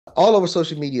All over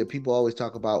social media, people always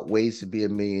talk about ways to be a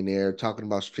millionaire, talking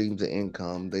about streams of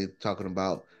income. They're talking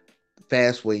about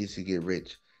fast ways to get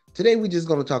rich. Today, we're just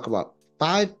going to talk about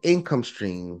 5 income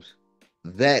streams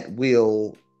that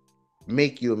will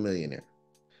make you a millionaire.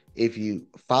 If you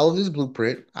follow this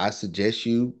blueprint, I suggest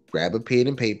you grab a pen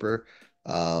and paper,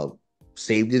 uh,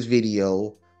 save this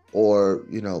video, or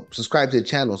subscribe to the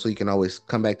channel so you can always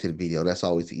come back to the video. That's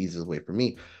always the easiest way for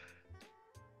me.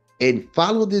 And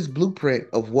follow this blueprint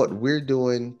of what we're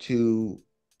doing to,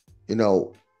 you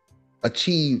know,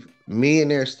 achieve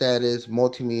millionaire status,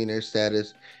 multimillionaire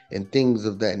status, and things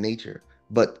of that nature.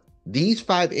 But these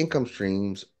 5 income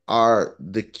streams are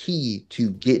the key to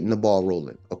getting the ball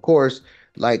rolling. Of course,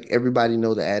 like everybody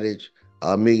know the adage,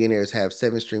 millionaires have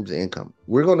 7 streams of income.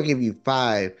 We're going to give you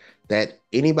 5 that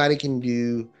anybody can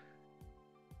do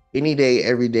any day,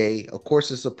 every day. Of course,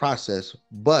 it's a process,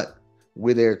 but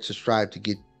we're there to strive to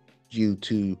get you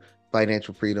to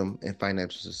financial freedom and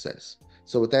financial success.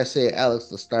 So, with that said,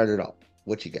 Alex, let's start it off.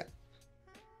 What you got?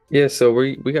 Yeah, so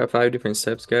we got 5 different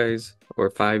steps, guys, or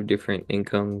 5 different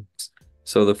incomes.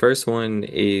 So the first one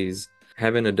is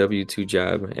having a W-2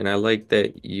 job. And I like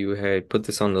that you had put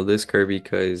this on the list, Kirby,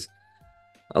 because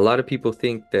a lot of people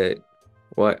think that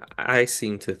what I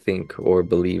seem to think or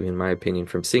believe, in my opinion,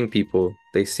 from seeing people,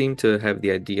 they seem to have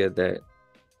the idea that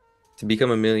to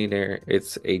become a millionaire,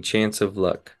 it's a chance of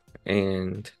luck.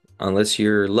 And unless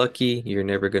you're lucky, you're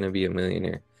never going to be a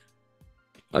millionaire.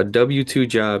 A W-2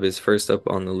 job is first up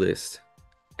on the list.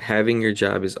 Having your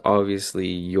job is obviously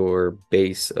your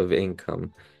base of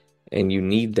income, and you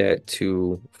need that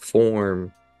to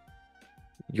form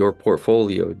your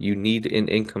portfolio. You need an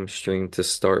income stream to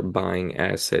start buying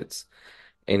assets.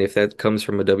 And if that comes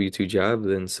from a W-2 job,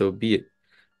 then so be it.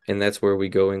 And that's where we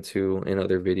go into in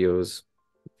other videos,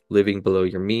 living below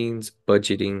your means,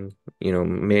 budgeting,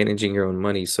 managing your own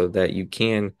money so that you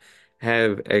can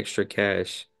have extra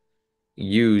cash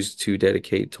used to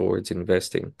dedicate towards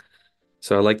investing.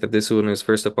 So I like that this one is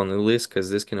first up on the list because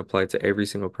this can apply to every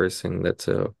single person that's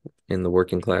in the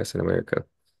working class in America.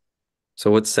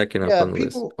 So what's second up Yeah, on the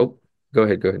list? people. Oh, go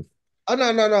ahead, go ahead. Oh,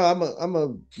 no, no, no. I'm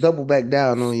a double back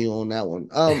down on you on that one.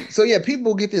 So yeah,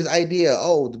 people get this idea.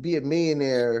 Oh, to be a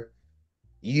millionaire,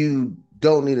 you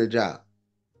don't need a job.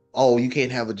 Oh, you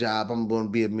can't have a job. I'm going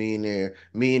to be a millionaire.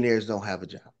 Millionaires don't have a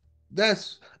job.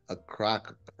 That's a crock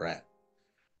of crap.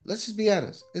 Let's just be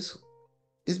honest. It's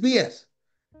BS.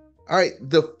 All right.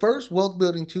 The first wealth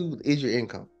building tool is your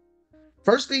income.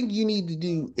 First thing you need to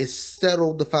do is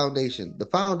settle the foundation. The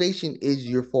foundation is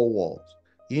your 4 walls.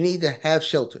 You need to have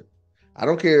shelter. I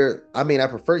don't care. I mean, I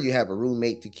prefer you have a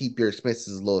roommate to keep your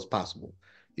expenses as low as possible.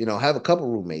 Have a couple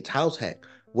roommates, house hack,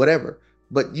 whatever.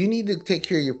 But you need to take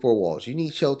care of your 4 walls. You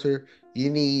need shelter. You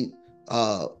need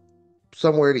uh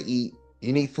somewhere to eat.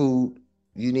 You need food.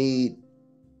 You need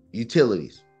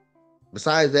utilities.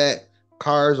 Besides that,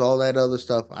 cars, all that other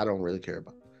stuff, I don't really care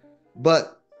about.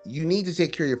 But you need to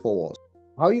take care of your 4 walls.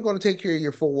 How are you going to take care of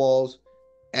your 4 walls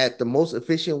at the most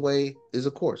efficient way is,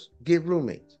 of course, get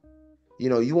roommates.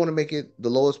 You want to make it the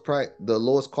lowest price, the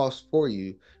lowest cost for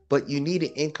you, but you need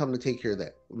an income to take care of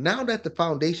that. Now that the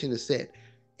foundation is set,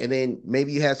 and then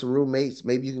maybe you have some roommates,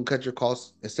 maybe you can cut your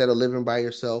costs instead of living by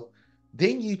yourself.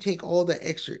 Then you take all the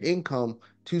extra income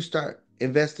to start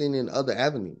investing in other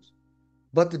avenues.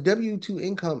 But the W-2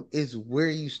 income is where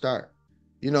you start.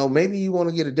 Maybe you want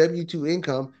to get a W-2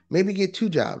 income, maybe get 2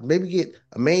 jobs, maybe get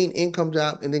a main income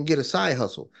job and then get a side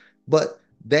hustle. But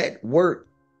that work,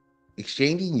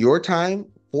 exchanging your time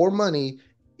for money,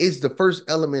 is the first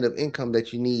element of income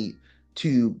that you need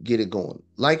to get it going.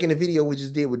 Like in the video we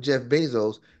just did with Jeff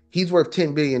Bezos, he's worth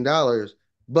 $10 billion,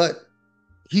 but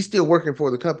he's still working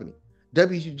for the company.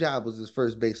 W-2 job was his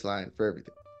first baseline for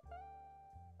everything.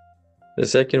 The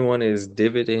second one is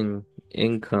dividend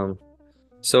income.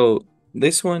 So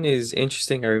this one is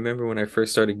interesting. I remember when I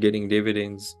first started getting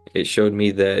dividends, it showed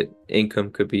me that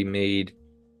income could be made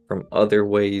from other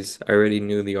ways. I already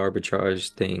knew the arbitrage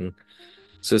thing.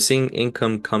 So seeing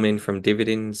income come in from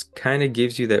dividends kind of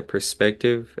gives you that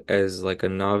perspective as like a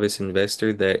novice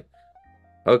investor that,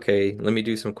 okay, let me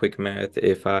do some quick math.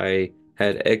 If I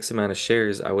had X amount of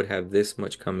shares, I would have this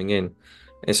much coming in.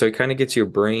 And so it kind of gets your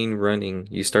brain running.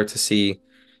 You start to see,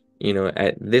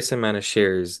 at this amount of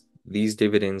shares, these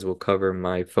dividends will cover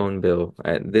my phone bill.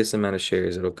 At this amount of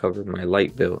shares, it'll cover my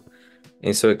light bill.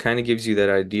 And so it kind of gives you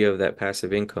that idea of that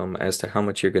passive income as to how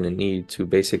much you're going to need to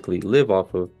basically live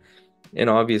off of. And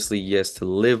obviously, yes, to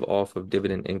live off of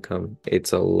dividend income,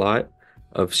 it's a lot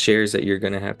of shares that you're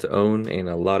going to have to own and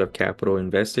a lot of capital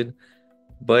invested.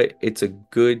 But it's a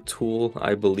good tool,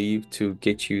 I believe, to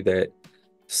get you that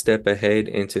step ahead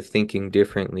into thinking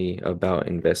differently about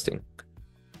investing.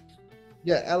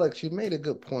 Yeah, Alex, you made a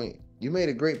good point. You made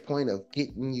a great point of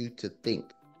getting you to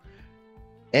think.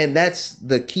 And that's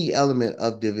the key element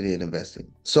of dividend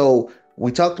investing. So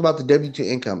we talked about the W2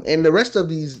 income, and the rest of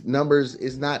these numbers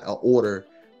is not an order,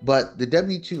 but the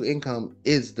W2 income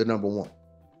is the number one.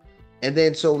 And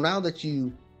then so now that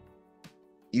you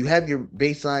have your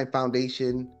baseline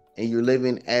foundation and you're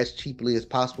living as cheaply as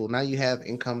possible. Now you have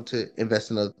income to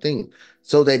invest in other things.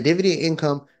 So that dividend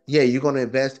income, yeah, you're going to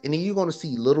invest and then you're going to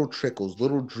see little trickles,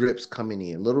 little drips coming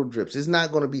in, little drips. It's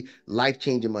not going to be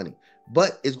life-changing money,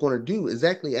 but it's going to do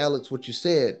exactly, Alex, what you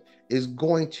said is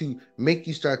going to make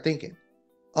you start thinking,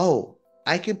 oh,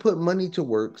 I can put money to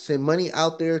work, send money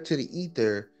out there to the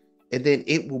ether, and then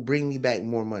it will bring me back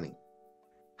more money.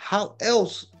 How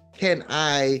else can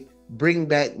I bring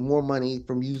back more money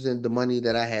from using the money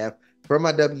that I have from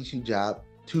my W2 job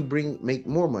to bring make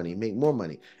more money, make more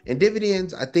money? And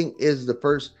dividends, I think, is the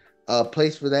first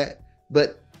place for that.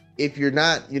 But if you're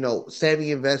not,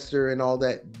 savvy investor and all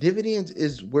that, dividends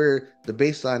is where the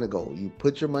baseline to go. You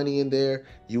put your money in there,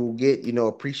 you will get,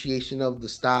 appreciation of the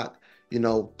stock, 3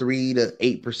 to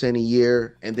 8% a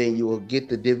year, and then you will get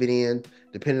the dividend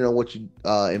depending on what you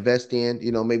invest in,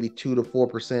 maybe 2 to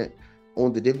 4%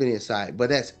 on the dividend side. But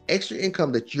that's extra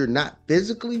income that you're not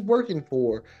physically working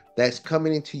for that's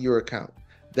coming into your account.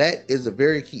 That is a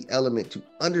very key element to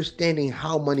understanding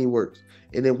how money works.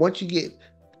 And then once you get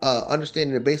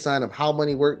understanding the baseline of how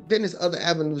money works, then there's other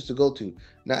avenues to go to.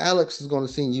 Now, Alex is going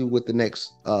to send you with the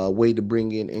next way to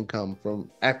bring in income from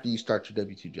after you start your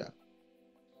W 2 job.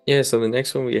 Yeah, so the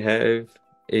next one we have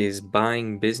is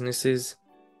buying businesses.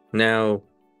 Now,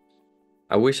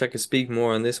 I wish I could speak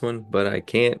more on this one, but I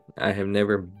can't. I have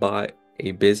never bought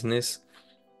a business.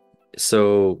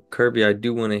 So, Kirby, I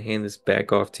do want to hand this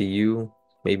back off to you.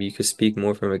 Maybe you could speak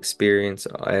more from experience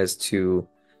as to,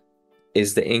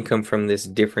 is the income from this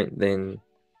different than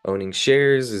owning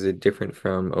shares? Is it different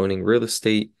from owning real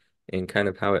estate and kind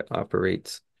of how it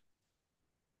operates?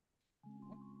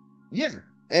 Yeah.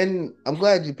 And I'm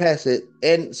glad you passed it.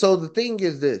 And so the thing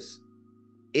is this,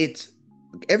 it's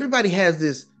everybody has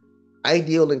this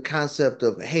ideal and concept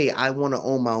of, hey, I want to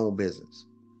own my own business.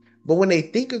 But when they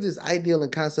think of this ideal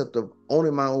and concept of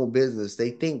owning my own business,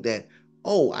 they think that,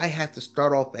 oh, I have to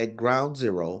start off at ground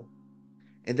zero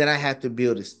and then I have to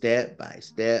build it step by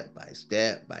step by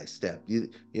step by step.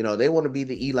 They want to be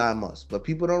the Elon Musk, but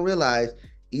people don't realize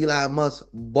Elon Musk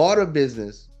bought a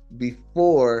business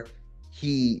before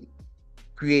he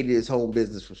created his home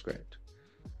business from scratch.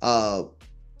 Uh,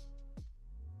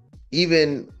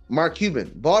 Even Mark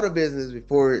Cuban bought a business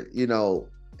before,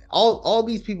 all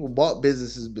these people bought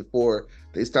businesses before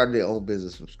they started their own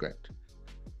business from scratch.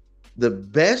 The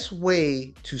best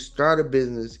way to start a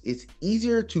business is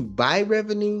easier to buy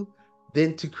revenue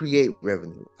than to create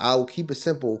revenue. I'll keep it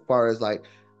simple as far as like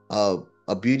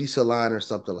a beauty salon or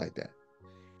something like that.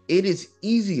 It is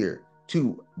easier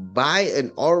to buy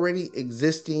an already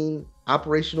existing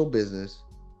operational business.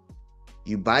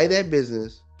 You buy that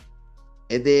business,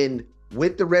 and then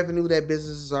with the revenue that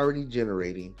business is already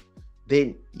generating,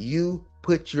 then you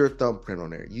put your thumbprint on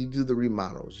there. You do the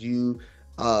remodels. You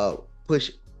uh,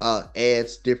 push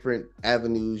ads, different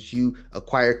avenues. You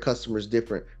acquire customers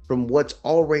different from what's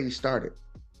already started.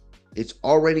 It's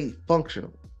already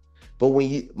functional. But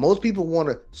most people want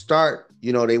to start,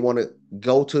 they want to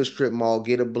go to a strip mall,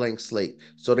 get a blank slate.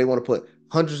 So they want to put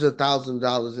hundreds of thousands of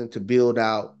dollars into build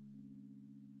out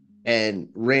and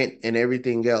rent and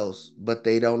everything else, but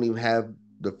they don't even have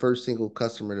the first single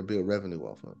customer to build revenue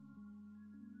off of.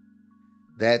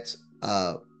 That's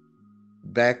a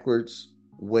backwards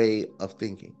way of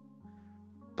thinking.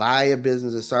 Buy a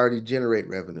business that's already generate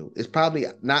revenue. It's probably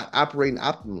not operating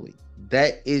optimally.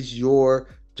 That is your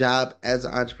job as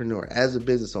an entrepreneur, as a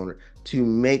business owner, to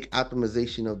make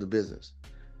optimization of the business.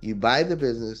 You buy the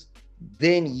business,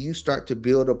 then you start to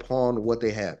build upon what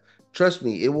they have. Trust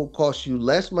me, it will cost you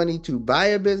less money to buy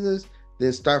a business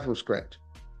than start from scratch.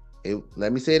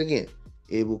 Let me say it again.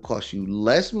 It will cost you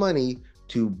less money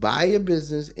to buy a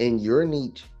business in your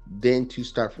niche than to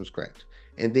start from scratch.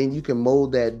 And then you can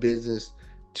mold that business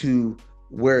to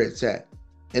where it's at.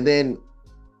 And then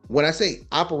when I say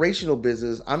operational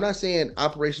business, I'm not saying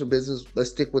operational business,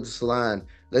 let's stick with the salon.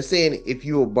 Let's say if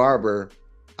you're a barber,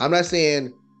 I'm not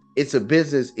saying it's a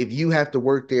business if you have to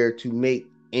work there to make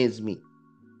ends meet.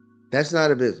 That's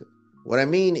not a business. What I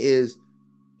mean is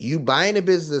you buying a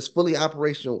business that's fully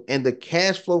operational and the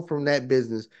cash flow from that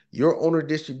business, your owner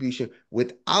distribution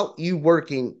without you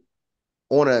working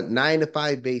on a 9 to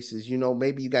 5 basis,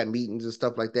 maybe you got meetings and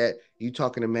stuff like that, you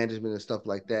talking to management and stuff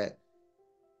like that,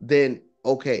 then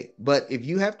Okay, but if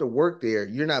you have to work there,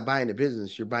 you're not buying the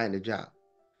business, you're buying the job.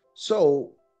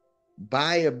 So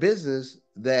buy a business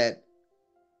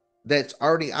that's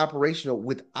already operational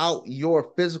without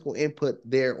your physical input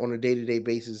there on a day-to-day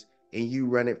basis, and you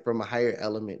run it from a higher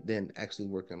element than actually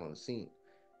working on the scene.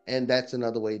 And that's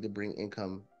another way to bring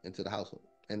income into the household.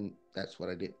 And that's what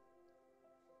I did.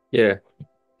 Yeah,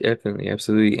 definitely,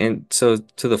 absolutely. And so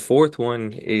to the fourth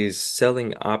one is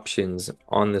selling options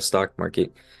on the stock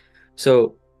market.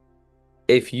 So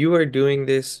if you are doing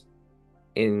this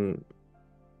in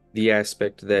the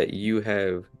aspect that you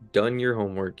have done your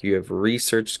homework, you have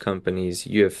researched companies,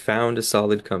 you have found a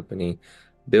solid company,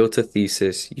 built a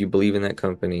thesis, you believe in that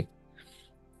company,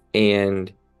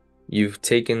 and you've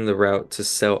taken the route to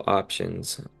sell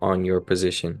options on your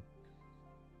position.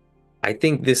 I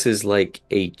think this is like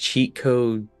a cheat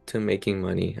code to making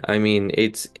money. I mean,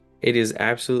 it is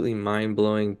absolutely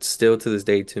mind-blowing still to this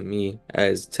day to me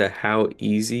as to how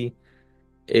easy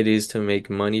it is to make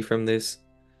money from this.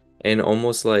 And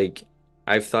almost like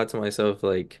I've thought to myself,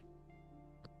 like,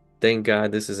 thank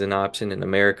God this is an option in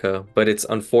America, but it's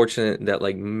unfortunate that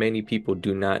like many people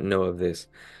do not know of this.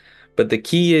 But the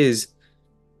key is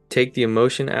take the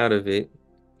emotion out of it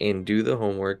and do the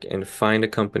homework and find a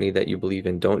company that you believe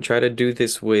in. Don't try to do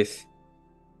this with,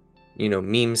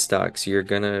 meme stocks. You're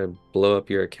gonna blow up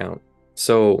your account.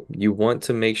 So you want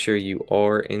to make sure you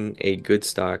are in a good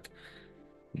stock,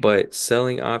 but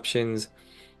selling options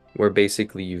where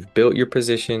basically you've built your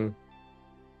position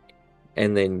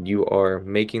and then you are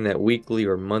making that weekly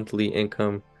or monthly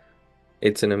income.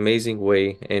 It's an amazing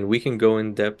way, and we can go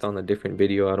in depth on a different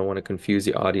video. I don't want to confuse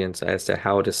the audience as to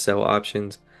how to sell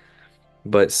options,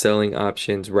 but selling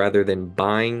options rather than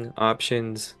buying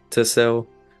options to sell,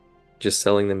 just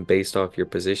selling them based off your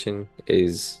position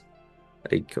is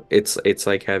like it's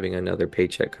like having another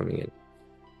paycheck coming in.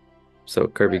 So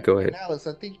Kirby, Right. go And ahead. Alice,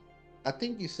 I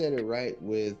think you said it right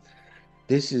with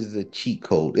this is the cheat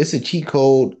code. It's a cheat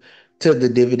code to the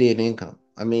dividend income.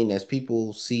 I mean, as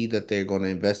people see that they're going to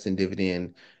invest in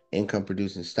dividend income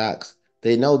producing stocks,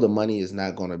 they know the money is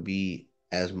not going to be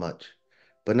as much.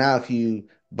 But now, if you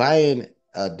buy in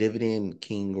a dividend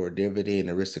king or dividend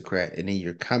aristocrat, and then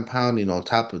you're compounding on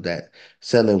top of that,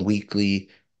 selling weekly,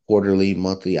 quarterly,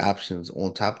 monthly options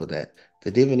on top of that,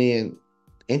 the dividend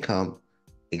income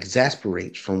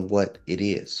exasperates from what it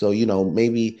is. So,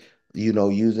 maybe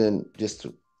using just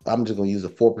I'm just gonna use a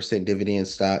 4% dividend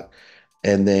stock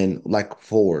and then like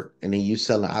forward, and then you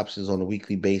selling options on a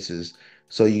weekly basis.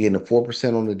 So you're getting a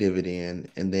 4% on the dividend,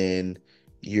 and then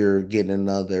you're getting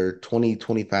another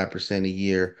 20-25% a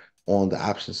year on the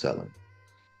option selling.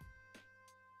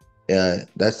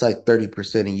 That's like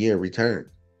 30% a year return.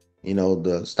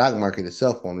 The stock market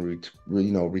itself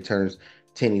returns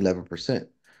 10-11%.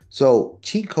 So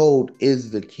cheat code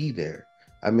is the key there.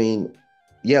 I mean,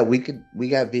 yeah, we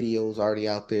got videos already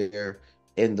out there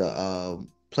in the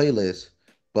playlist,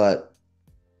 but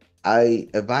I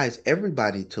advise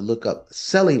everybody to look up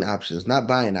selling options, not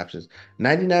buying options.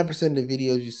 99% of the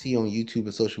videos you see on YouTube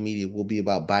and social media will be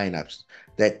about buying options,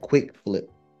 that quick flip.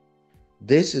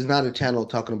 This is not a channel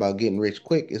talking about getting rich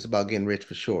quick. It's about getting rich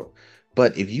for sure.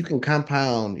 But if you can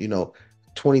compound,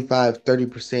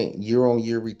 25-30% year on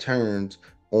year returns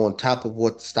on top of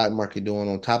what the stock market doing,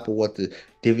 on top of what the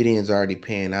dividends are already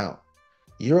paying out,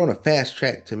 you're on a fast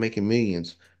track to making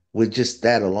millions with just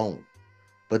that alone.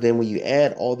 But then when you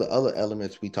add all the other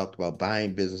elements we talked about,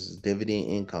 buying businesses, dividend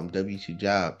income, W2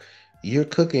 job, you're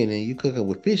cooking, and you're cooking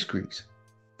with fish grease.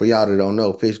 For y'all that don't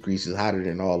know, fish grease is hotter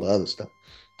than all the other stuff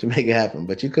to make it happen.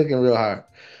 But you're cooking real hard.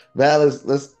 Val,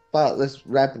 let's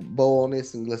wrap a bow on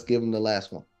this, and let's give them the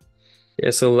last one.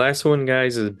 Yeah, so last one,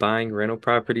 guys, is buying rental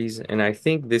properties, and I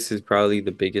think this is probably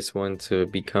the biggest one to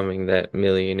becoming that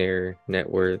millionaire net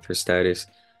worth or status.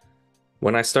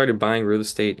 When I started buying real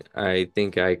estate, I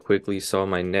think I quickly saw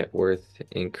my net worth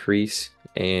increase.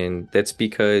 And that's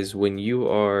because when you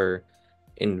are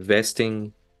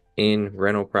investing in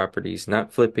rental properties,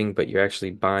 not flipping, but you're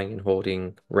actually buying and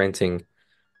holding, renting,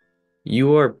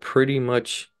 you are pretty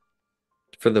much,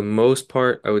 for the most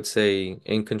part, I would say,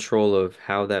 in control of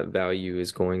how that value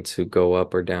is going to go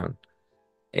up or down.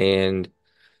 And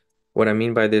what I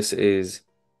mean by this is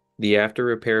the after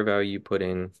repair value you put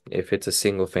in, if it's a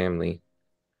single family,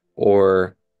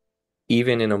 or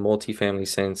even in a multifamily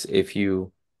sense, if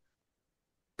you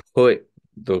put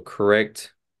the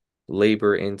correct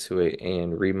labor into it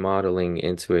and remodeling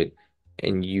into it,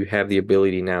 and you have the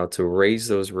ability now to raise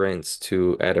those rents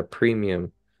to at a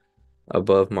premium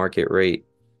above market rate,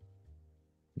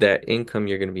 that income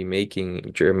you're going to be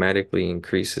making dramatically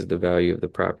increases the value of the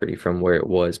property from where it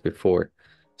was before.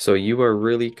 So you are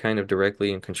really kind of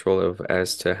directly in control of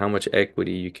as to how much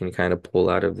equity you can kind of pull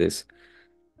out of this.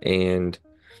 And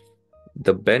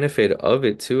the benefit of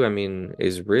it too, I mean,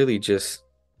 is really just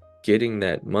getting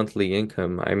that monthly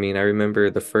income. I mean, I remember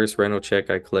the first rental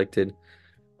check I collected,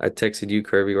 I texted you,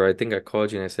 Kirby, or I think I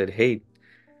called you and I said, "Hey,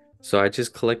 so I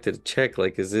just collected a check.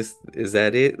 Like, is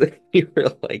that it?" You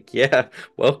were like, "Yeah,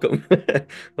 welcome."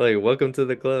 Like, welcome to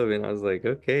the club. And I was like,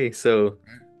 "Okay." So,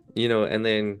 and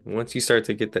then once you start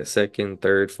to get that second,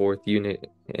 third, fourth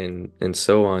unit and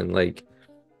so on, like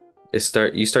you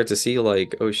start to see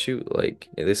like, oh shoot, like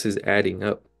this is adding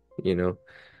up, you know.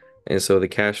 And so the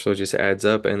cash flow just adds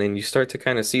up, and then you start to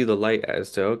kind of see the light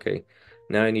as to, okay,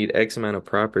 now I need X amount of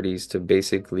properties to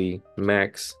basically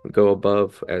go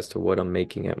above as to what I'm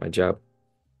making at my job.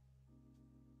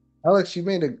 Alex, you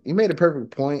made a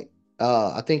perfect point.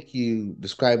 I think you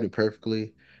described it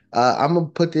perfectly. I'm gonna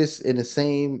put this in the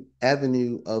same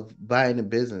avenue of buying a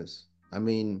business. I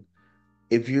mean,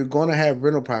 if you're gonna have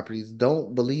rental properties,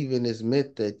 don't believe in this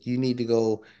myth that you need to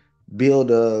go build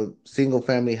a single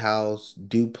family house,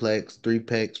 duplex,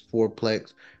 threeplex,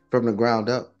 fourplex from the ground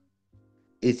up.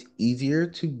 It's easier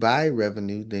to buy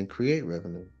revenue than create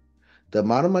revenue. The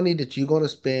amount of money that you're gonna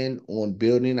spend on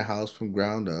building a house from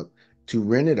ground up to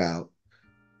rent it out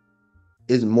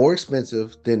is more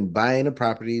expensive than buying a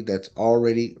property that's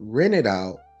already rented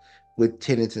out with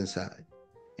tenants inside.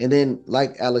 And then,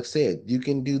 like Alex said, you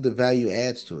can do the value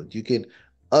adds to it. You can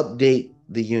update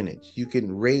the units. You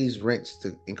can raise rents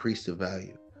to increase the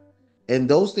value. And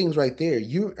those things right there,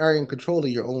 you are in control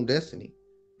of your own destiny.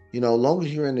 As long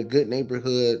as you're in a good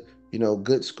neighborhood,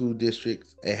 good school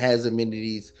districts, it has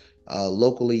amenities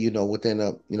locally, within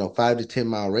a 5 to 10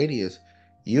 mile radius,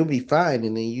 you'll be fine.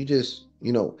 And then you just,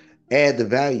 add the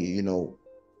value,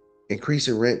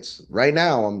 increasing rents. Right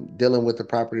now, I'm dealing with the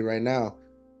property right now.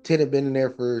 Tenant been in there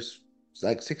for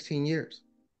like 16 years.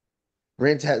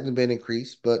 Rents hasn't been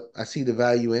increased, but I see the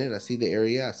value in it. I see the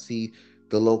area. I see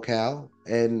the locale,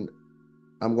 and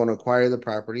I'm going to acquire the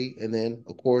property, and then,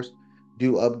 of course,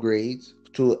 do upgrades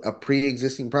to a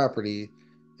pre-existing property,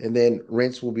 and then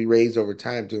rents will be raised over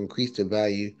time to increase the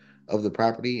value of the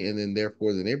property, and then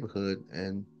therefore the neighborhood,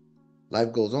 and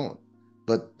life goes on.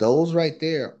 But those right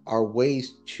there are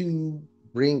ways to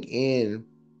bring in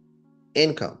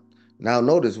income. Now,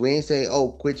 notice we ain't saying,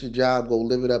 "Oh, quit your job, go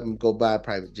live it up, and go buy a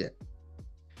private jet."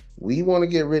 We want to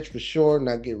get rich for sure,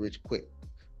 not get rich quick.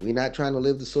 We're not trying to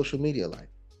live the social media life.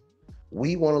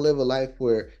 We want to live a life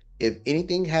where if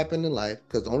anything happened in life,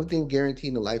 because the only thing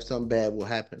guaranteed in life something bad will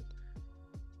happen,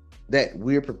 that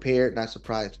we're prepared, not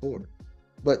surprised for it.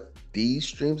 But these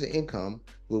streams of income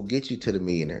will get you to the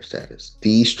millionaire status.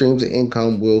 These streams of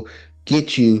income will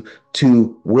get you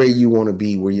to where you want to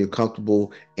be, where you're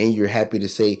comfortable and you're happy to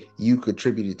say you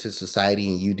contributed to society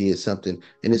and you did something.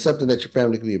 And it's something that your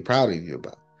family can be proud of you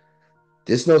about.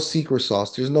 There's no secret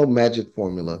sauce, there's no magic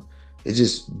formula. It's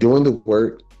just doing the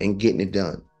work and getting it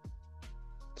done.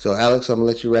 So, Alex, I'm gonna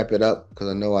let you wrap it up because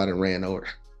I know I done ran over.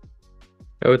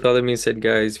 With all that being said,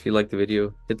 guys, if you like the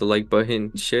video, hit the like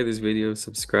button, share this video,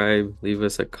 subscribe, leave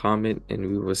us a comment,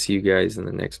 and we will see you guys in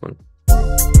the next one.